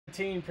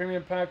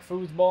Premium pack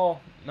foosball.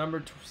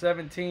 Number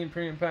 17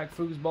 premium pack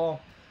foosball.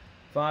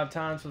 5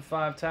 times with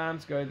 5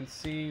 times. Go ahead and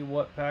see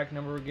what pack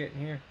number we're getting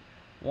here.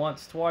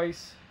 Once,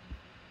 twice.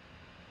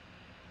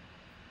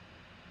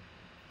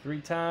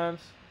 3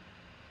 times.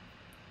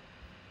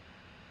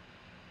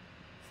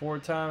 4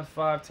 times,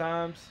 5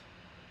 times.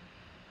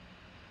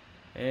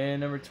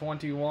 And number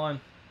 21.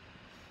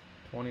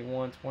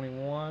 21.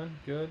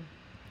 Good.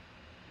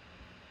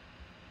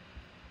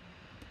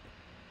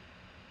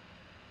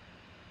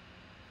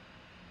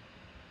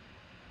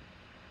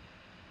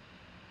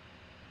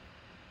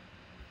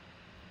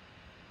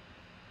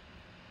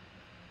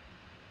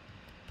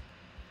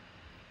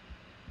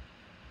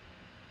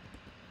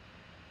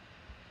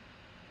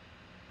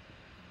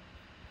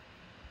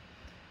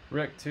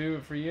 Rick,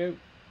 2 for you.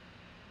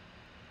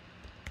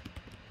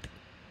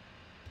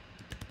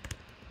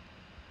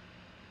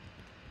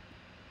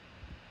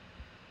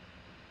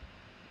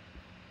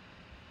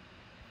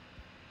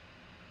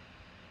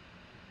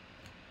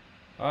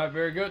 All right,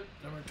 very good.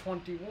 Number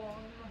 21. 21.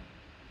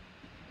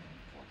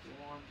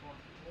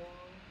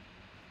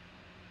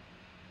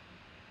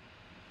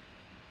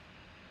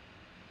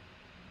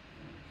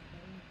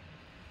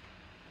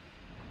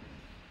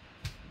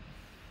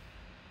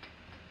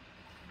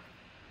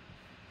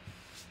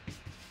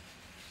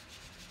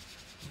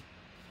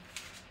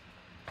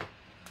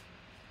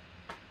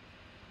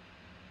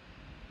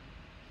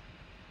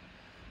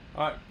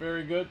 All right,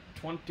 very good.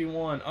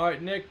 21. All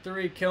right, Nick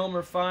 3,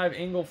 Kilmer 5,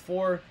 Engel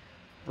 4,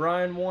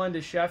 Brian 1,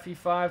 DeSheffy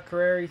 5,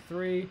 Carreri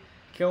 3,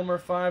 Kilmer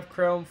 5,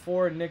 Chrome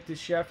 4, Nick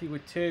DeSheffy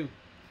with 2.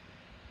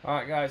 All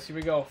right, guys, here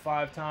we go.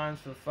 5 times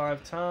for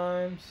 5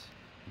 times.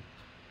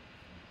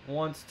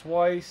 Once,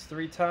 twice,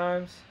 3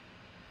 times.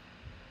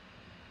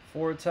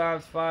 4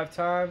 times, 5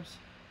 times.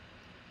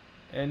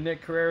 And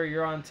Nick Carreri,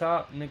 you're on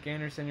top. Nick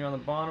Anderson, you're on the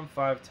bottom,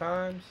 5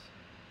 times.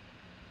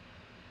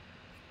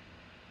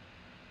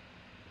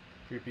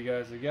 Group you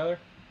guys together.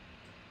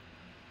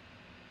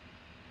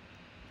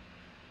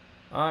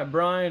 Alright,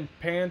 Brian,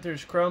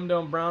 Panthers, Chrome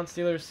Dome, Browns,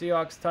 Steelers,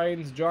 Seahawks,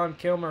 Titans, John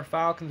Kilmer,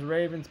 Falcons,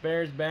 Ravens,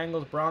 Bears,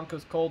 Bengals,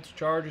 Broncos, Colts,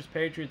 Chargers,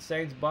 Patriots,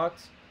 Saints,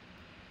 Bucks.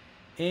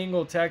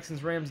 Engel,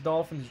 Texans, Rams,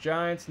 Dolphins,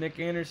 Giants, Nick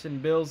Anderson,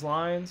 Bills,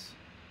 Lions.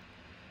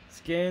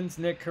 Skins,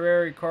 Nick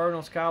Carreri,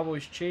 Cardinals,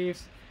 Cowboys,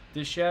 Chiefs.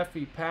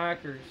 DeSheffy,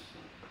 Packers.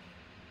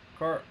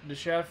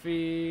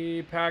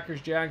 DeSheffy,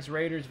 Packers, Jags,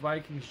 Raiders,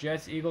 Vikings,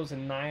 Jets, Eagles,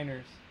 and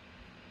Niners.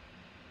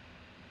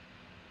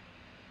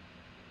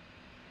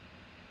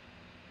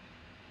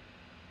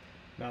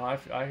 No, I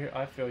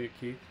feel you,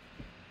 Keith.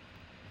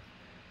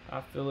 I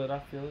feel it.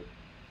 Alright,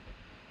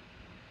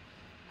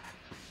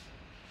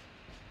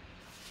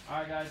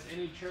 guys,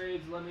 any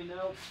trades, let me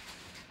know.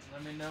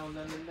 Let me know.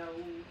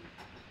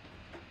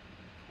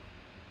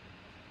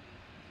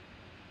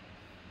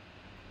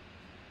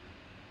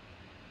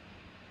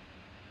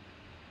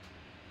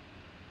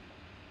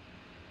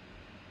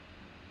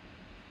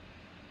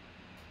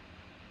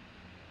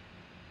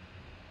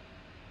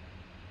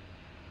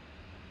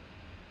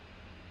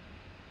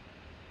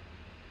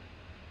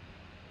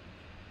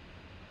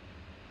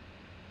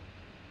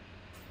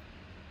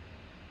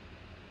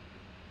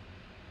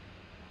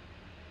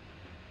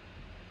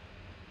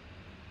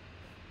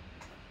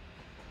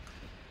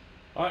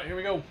 Alright, here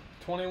we go.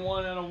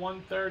 21 out of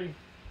 130.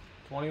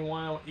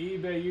 21 on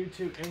eBay,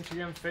 YouTube,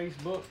 Instagram,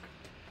 Facebook.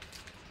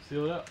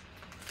 Seal it up.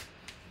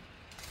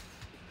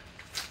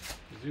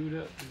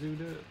 Zooed up.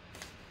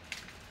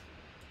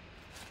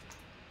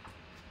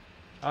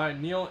 Alright,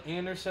 Neil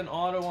Anderson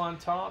auto on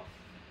top.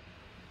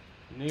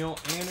 Neil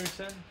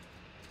Anderson.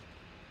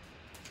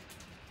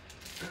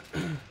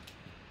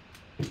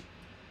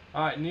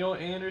 Alright, Neil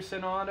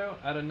Anderson auto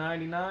out of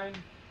 99.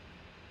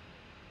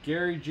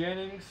 Gary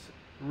Jennings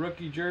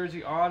rookie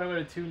jersey auto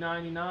at a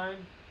 $2.99.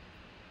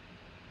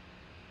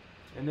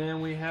 And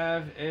then we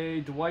have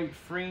a Dwight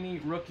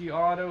Freeney rookie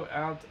auto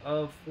out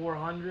of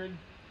 400.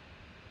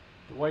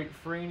 Dwight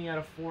Freeney out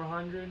of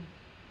 400.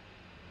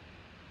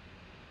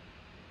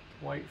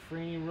 Dwight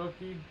Freeney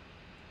rookie.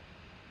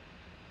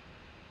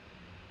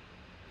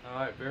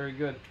 Alright, very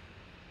good.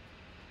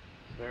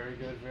 Very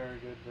good.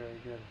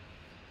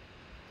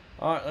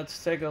 Alright,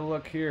 let's take a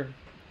look here.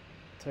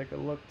 Take a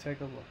look.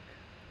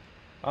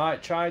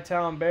 Alright,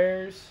 Chi-Town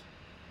Bears.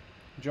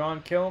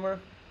 John Kilmer.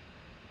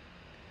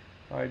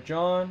 Alright,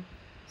 John.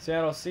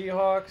 Seattle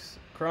Seahawks.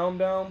 Chrome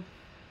Dome.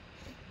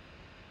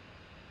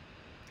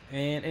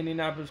 And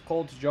Indianapolis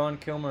Colts, John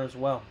Kilmer as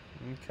well.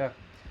 Okay.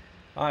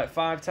 Alright,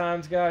 5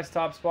 times, guys.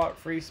 Top spot,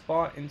 free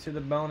spot into the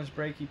bonus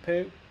breaky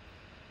poo.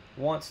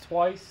 Once,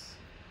 twice.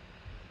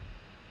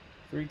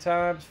 3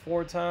 times,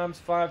 4 times,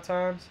 5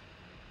 times.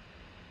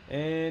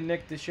 And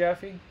Nick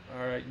DeSheffy.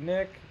 Alright,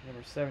 Nick.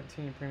 Number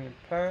 17 premium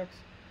packs.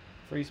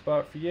 Free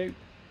spot for you.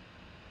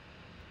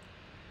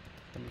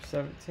 Number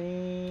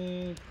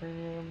 17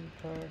 premium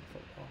pack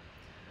football.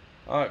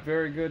 Alright,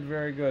 very good,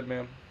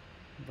 man.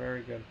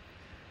 Very good.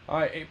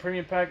 Alright,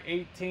 premium pack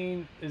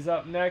 18 is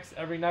up next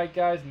every night,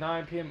 guys.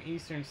 9 p.m.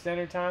 Eastern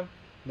Standard Time.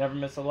 Never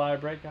miss a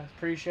live break, guys.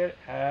 Appreciate it.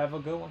 Have a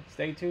good one.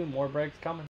 Stay tuned. More breaks coming.